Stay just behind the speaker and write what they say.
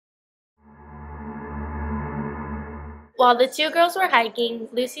While the two girls were hiking,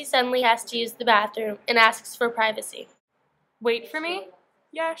 Lucy suddenly has to use the bathroom and asks for privacy. Wait for me?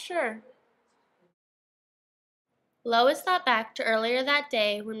 Yeah, sure. Lois thought back to earlier that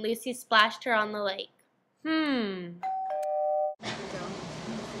day when Lucy splashed her on the lake.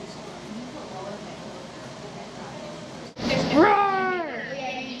 Roar!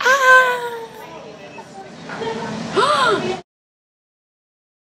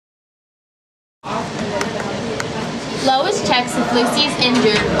 Lois checks if Lucy is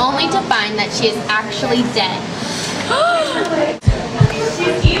injured, only to find that she is actually dead.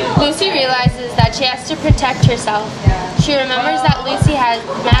 Lucy realizes that she has to protect herself. She remembers that Lucy has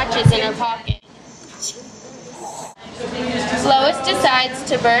matches in her pocket. Lois decides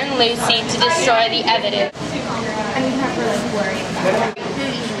to burn Lucy to destroy the evidence.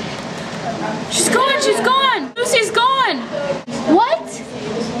 She's gone! She's gone! Lucy's gone! What?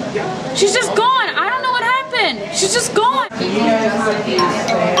 She's just gone! I don't know what happened! She's just gone!